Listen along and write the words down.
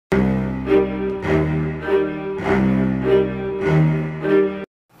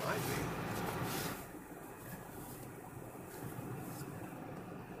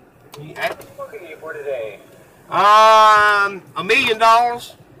$1 million.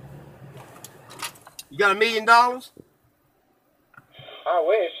 You got $1 million? I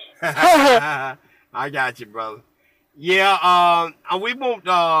wish. I got you, brother. Yeah, we want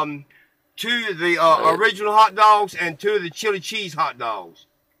two of the original hot dogs and two of the chili cheese hot dogs.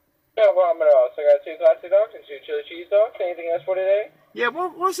 No problem at all. So I got 2 classic dogs and 2 chili cheese dogs. Anything else for today? Yeah,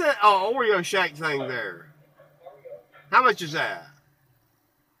 what's that Oreo shake thing there? How much is that?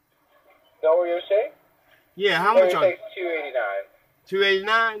 The Oreo shake? Yeah, how much? Oreo shake's $2.89.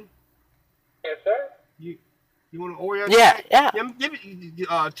 $2.89? Yes, sir. You want an Oreo shake? Yeah. Give me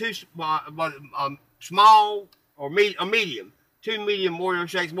two small or a medium. 2 medium Oreo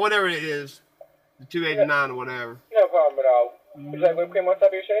shakes, whatever it is. The $2.89 or whatever. No problem at all. Would you like whipped cream on top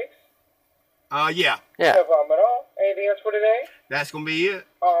of your shakes? Yeah. No problem at all. Anything else for today? That's gonna be it.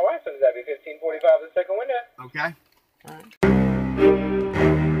 All right, so that'll be $15.45 the second window. Okay. All right.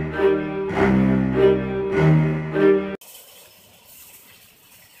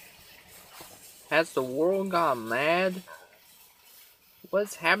 Has the world gone mad?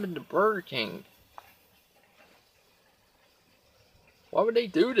 What's happened to Burger King? Why would they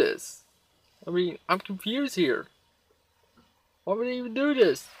do this? I mean, I'm confused here. Why would they even do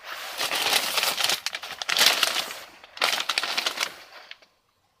this?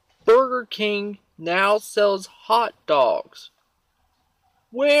 Burger King now sells hot dogs.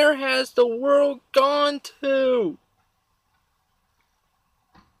 Where has the world gone to?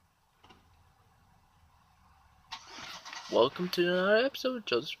 Welcome to another episode of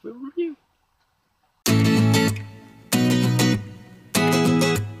Joseph's Food Review.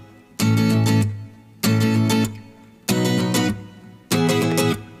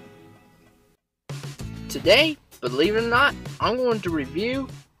 Today, believe it or not, I'm going to review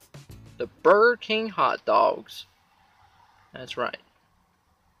the Burger King hot dogs. That's right.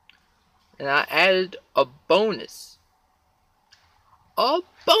 And I added a bonus.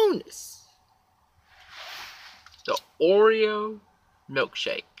 The Oreo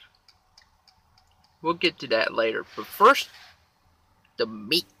milkshake. We'll get to that later. But first, the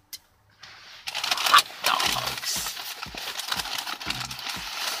meat. Hot dogs.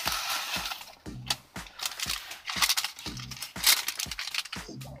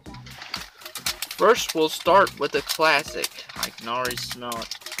 First, we'll start with the classic. I can already smell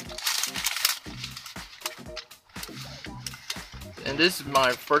it. And this is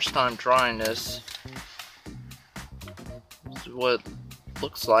my first time trying this. This is what it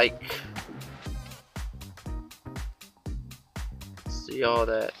looks like. See all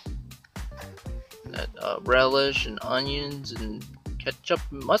that relish and onions and ketchup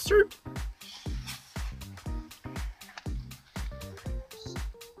and mustard.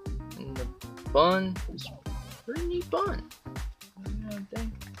 And the bun is a pretty neat bun. I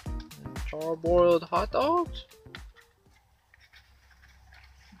think. Charbroiled hot dogs.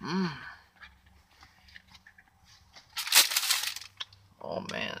 Oh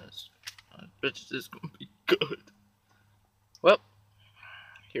man, I bet this is gonna be good. Well,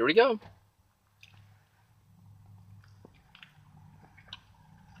 here we go.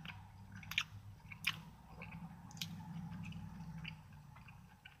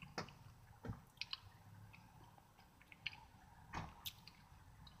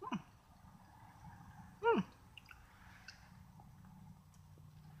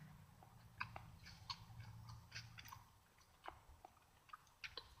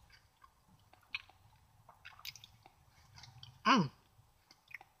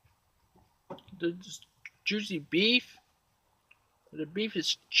 The juicy beef. The beef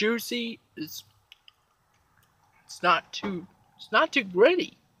is juicy. It's not too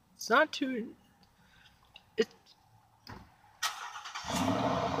gritty. It's not too.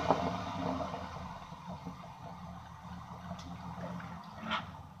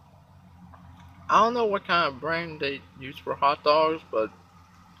 I don't know what kind of brand they use for hot dogs, but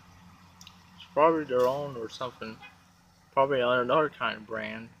it's probably their own or something. Probably another kind of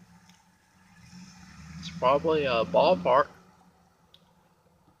brand. It's probably a ballpark.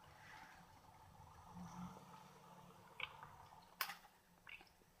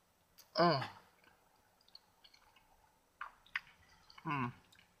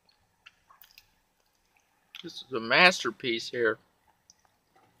 This is a masterpiece here.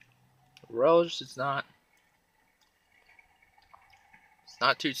 The relish is not. It's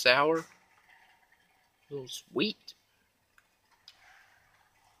not too sour. A little sweet.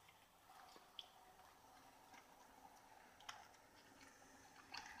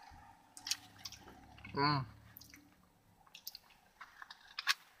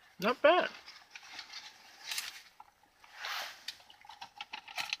 Not bad.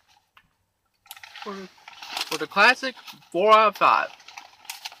 For For the classic, 4 out of 5.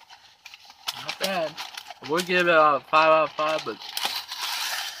 Not bad. I would give it a 5 out of 5, but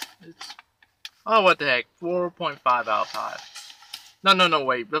it's, oh, what the heck, 4.5 out of 5. No,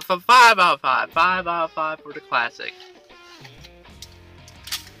 wait, but for 5 out of 5. 5 out of 5 for the classic.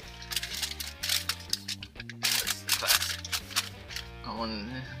 That's the classic. I want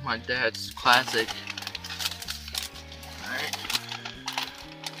my dad's classic. Alright.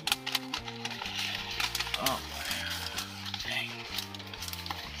 Oh, dang.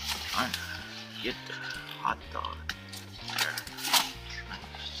 Alright. Get the hot dog.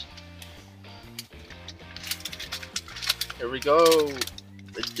 Here we go.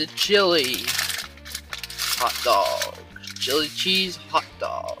 It's the chili hot dog. Chili cheese hot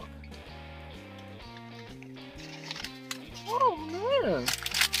dog. Oh man.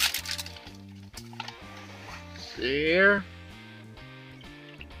 See here?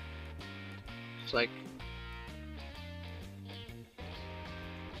 It's like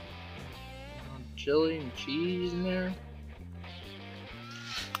chili and cheese in there.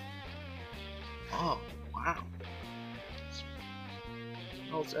 Oh, wow.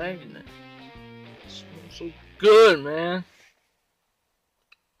 Smells egg in it. It smells so good, man.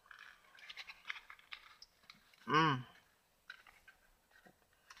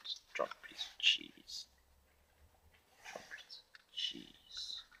 Just drop a piece of cheese. Drop a piece of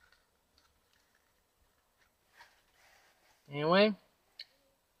cheese. Anyway,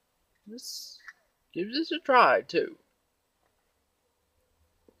 let's give this a try too.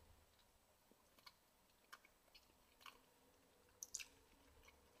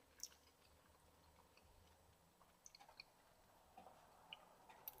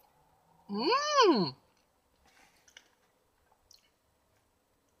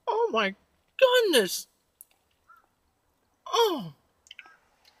 Oh my goodness! Oh!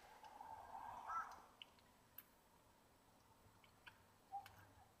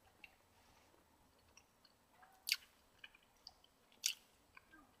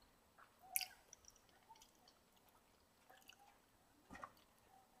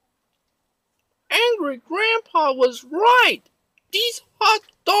 Angry Grandpa was right! These hot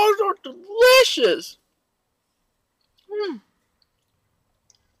dogs are delicious!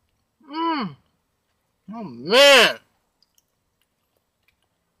 Oh man!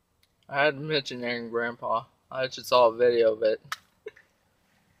 I had to mention Angry Grandpa. I just saw a video of it.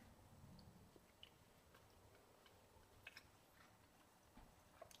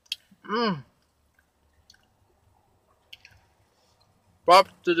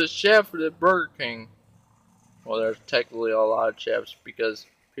 Props to the chef at Burger King. Well, there's technically a lot of chefs because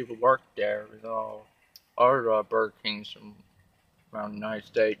people work there. There's all other Burger Kings from around the United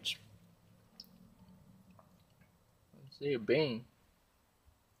States. Let's see a bean.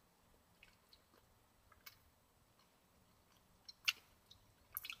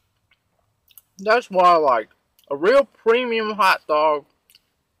 That's what I like. A real premium hot dog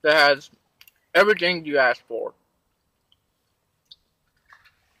that has everything you ask for.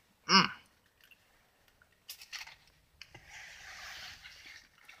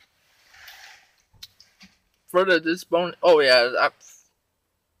 For this bonus, oh yeah,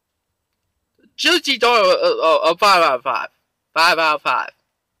 chili cheese dog, a 5 out of 5. 5 out of 5.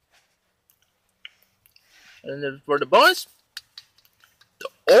 And then for the bonus, the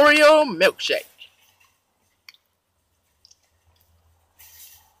Oreo milkshake.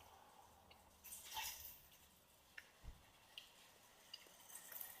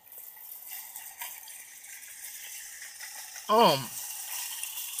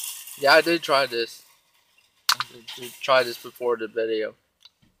 Yeah, I did try this. I did try this before the video.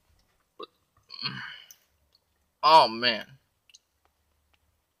 But, oh man.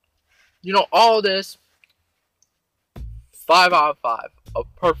 You know, all this, 5 out of 5. A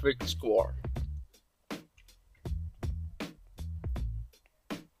perfect score.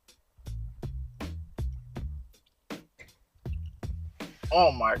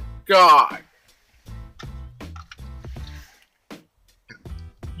 Oh my god.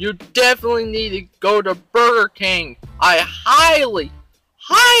 You definitely need to go to Burger King. I highly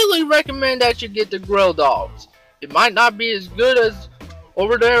recommend that you get the grill dogs. It might not be as good as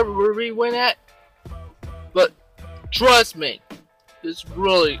over there where we went at, but trust me, it's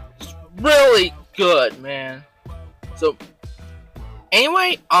really good, man. So,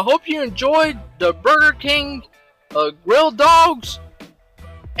 anyway, I hope you enjoyed the Burger King grill dogs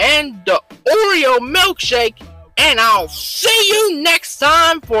and the Oreo milkshake. And I'll see you next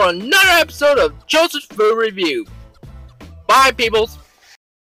time for another episode of Joseph's Food Review. Bye, peoples.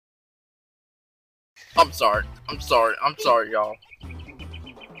 I'm sorry, y'all.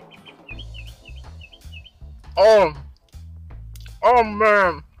 Oh, oh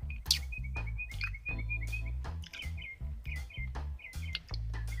man.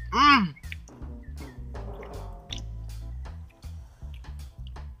 Mmm.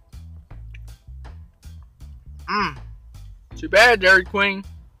 Mmm. Too bad, Dairy Queen.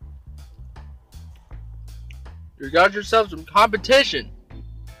 You got yourself some competition.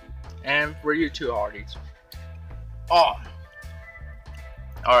 And for you too, Hardee's. Oh.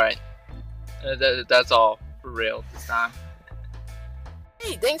 Alright. That's all for real this time.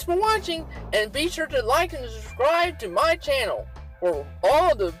 Hey, thanks for watching, and be sure to like and subscribe to my channel for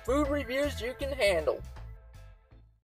all the food reviews you can handle.